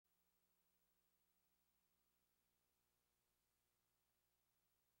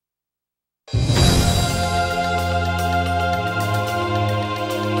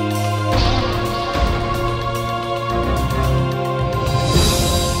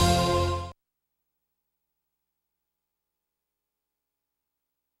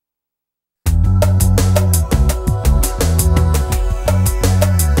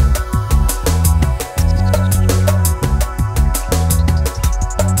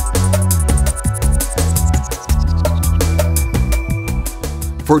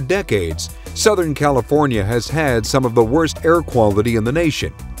For decades, Southern California has had some of the worst air quality in the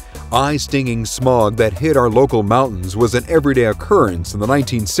nation. Eye-stinging smog that hit our local mountains was an everyday occurrence in the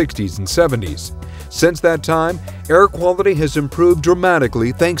 1960s and 70s. Since that time, air quality has improved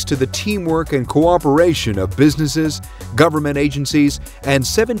dramatically thanks to the teamwork and cooperation of businesses, government agencies, and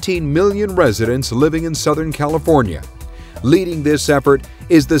 17 million residents living in Southern California. Leading this effort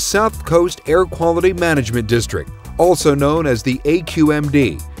is the South Coast Air Quality Management District, also known as the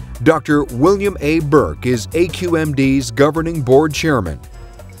AQMD. Dr. William A. Burke is AQMD's governing board chairman.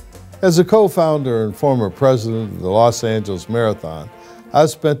 As a co-founder and former president of the Los Angeles Marathon,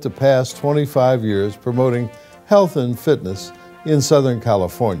 I've spent the past 25 years promoting health and fitness in Southern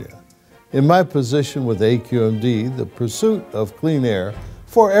California. In my position with AQMD, the pursuit of clean air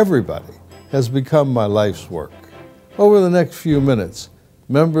for everybody has become my life's work. Over the next few minutes,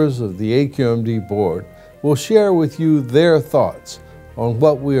 members of the AQMD board will share with you their thoughts on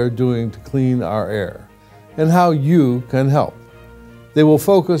what we are doing to clean our air and how you can help. They will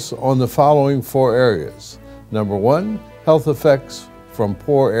focus on the following 4 areas. Number 1, health effects from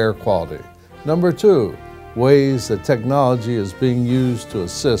poor air quality. Number 2, ways that technology is being used to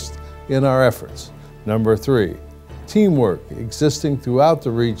assist in our efforts. Number 3, teamwork existing throughout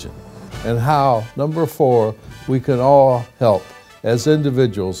the region, and how, number 4, we can all help as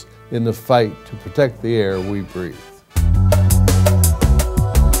individuals in the fight to protect the air we breathe.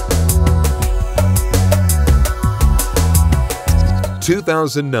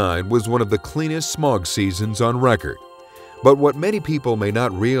 "2009 was one of the cleanest smog seasons on record. But what many people may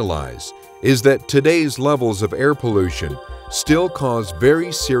not realize is that today's levels of air pollution still cause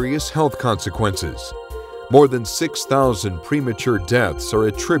very serious health consequences. More than 6,000 premature deaths are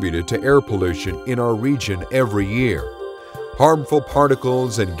attributed to air pollution in our region every year. Harmful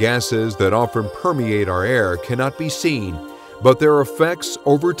particles and gases that often permeate our air cannot be seen, but their effects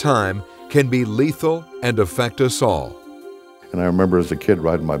over time can be lethal and affect us all. And I remember as a kid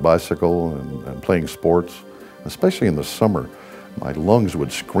riding my bicycle and playing sports, especially in the summer, my lungs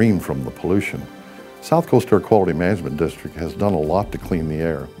would scream from the pollution. South Coast Air Quality Management District has done a lot to clean the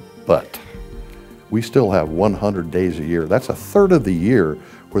air, but we still have 100 days a year. That's a third of the year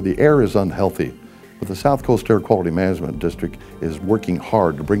where the air is unhealthy. But the South Coast Air Quality Management District is working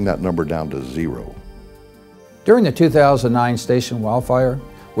hard to bring that number down to 0. During the 2009 station wildfire,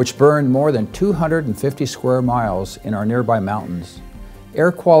 which burned more than 250 square miles in our nearby mountains,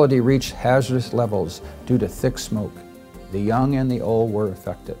 air quality reached hazardous levels due to thick smoke. The young and the old were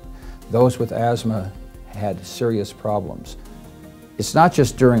affected. Those with asthma had serious problems. It's not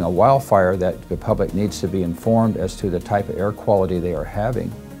just during a wildfire that the public needs to be informed as to the type of air quality they are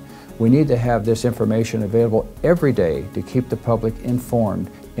having. We need to have this information available every day to keep the public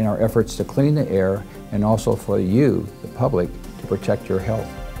informed in our efforts to clean the air and also for you, the public, to protect your health.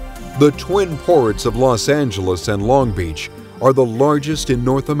 The twin ports of Los Angeles and Long Beach are the largest in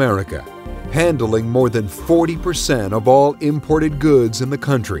North America, handling more than 40% of all imported goods in the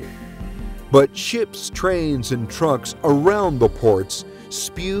country. But ships, trains, and trucks around the ports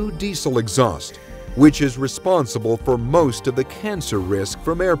spew diesel exhaust, which is responsible for most of the cancer risk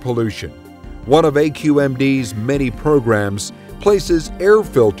from air pollution. One of AQMD's many programs places air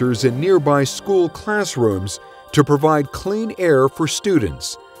filters in nearby school classrooms to provide clean air for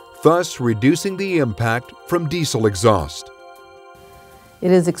students, thus reducing the impact from diesel exhaust. It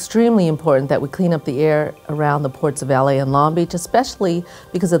is extremely important that we clean up the air around the ports of LA and Long Beach, especially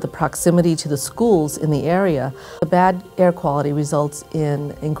because of the proximity to the schools in the area. The bad air quality results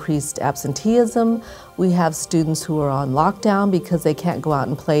in increased absenteeism. We have students who are on lockdown because they can't go out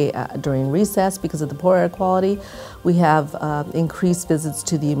and play during recess because of the poor air quality. We have increased visits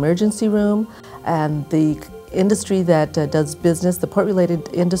to the emergency room, and the industry that does business, the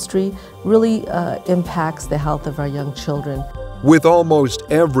port-related industry, really impacts the health of our young children. With almost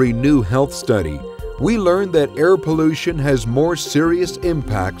every new health study, we learn that air pollution has more serious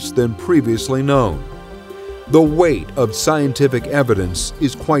impacts than previously known. The weight of scientific evidence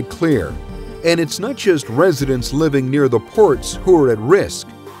is quite clear, and it's not just residents living near the ports who are at risk.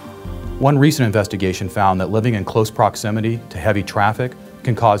 One recent investigation found that living in close proximity to heavy traffic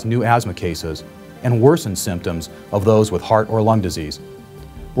can cause new asthma cases and worsen symptoms of those with heart or lung disease.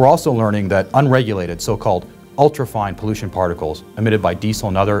 We're also learning that unregulated so-called ultrafine pollution particles emitted by diesel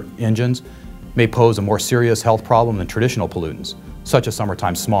and other engines may pose a more serious health problem than traditional pollutants, such as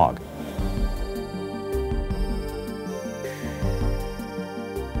summertime smog.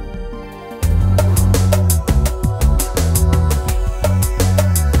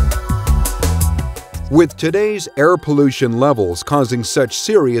 With today's air pollution levels causing such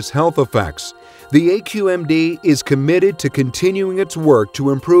serious health effects, the AQMD is committed to continuing its work to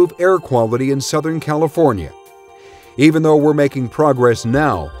improve air quality in Southern California. Even though we're making progress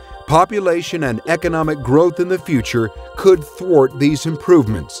now, population and economic growth in the future could thwart these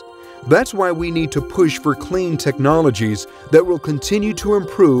improvements. That's why we need to push for clean technologies that will continue to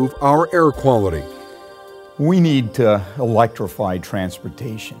improve our air quality. We need to electrify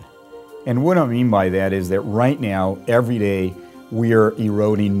transportation. And what I mean by that is that right now, every day, we are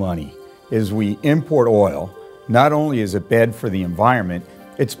eroding money. As we import oil, not only is it bad for the environment,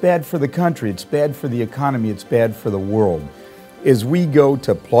 it's bad for the country, it's bad for the economy, it's bad for the world. As we go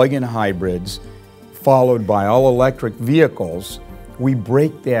to plug-in hybrids, followed by all-electric vehicles, we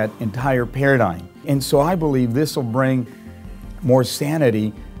break that entire paradigm. And so I believe this will bring more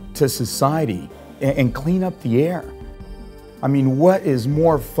sanity to society and clean up the air. I mean, what is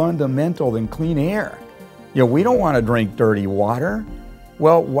more fundamental than clean air? You know, we don't want to drink dirty water.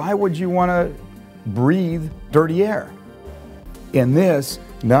 Well, why would you want to breathe dirty air? And this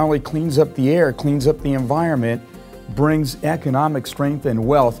not only cleans up the air, cleans up the environment, brings economic strength and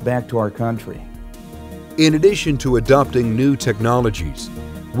wealth back to our country. In addition to adopting new technologies,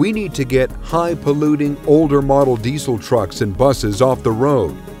 we need to get high-polluting older model diesel trucks and buses off the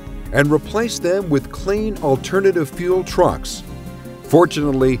road and replace them with clean alternative fuel trucks.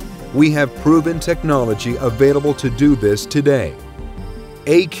 Fortunately, we have proven technology available to do this today.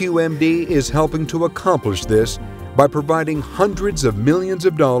 AQMD is helping to accomplish this by providing hundreds of millions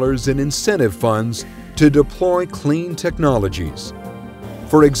of dollars in incentive funds to deploy clean technologies.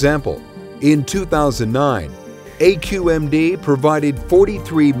 For example, in 2009, AQMD provided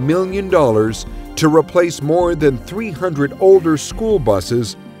 $43 million to replace more than 300 older school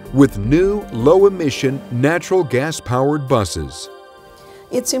buses with new low-emission natural gas-powered buses.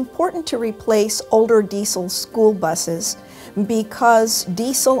 It's important to replace older diesel school buses because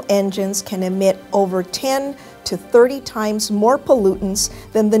diesel engines can emit over 10 to 30 times more pollutants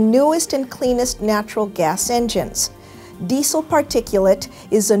than the newest and cleanest natural gas engines. Diesel particulate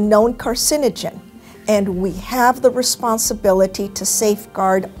is a known carcinogen, and we have the responsibility to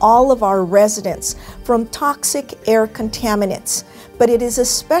safeguard all of our residents from toxic air contaminants. But it is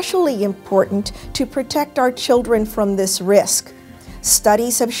especially important to protect our children from this risk.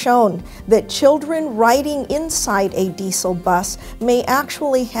 Studies have shown that children riding inside a diesel bus may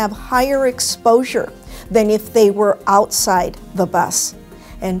actually have higher exposure than if they were outside the bus.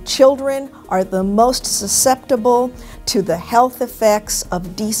 And children are the most susceptible to the health effects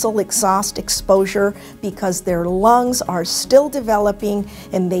of diesel exhaust exposure because their lungs are still developing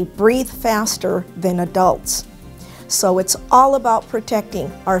and they breathe faster than adults. So it's all about protecting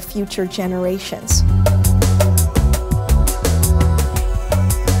our future generations.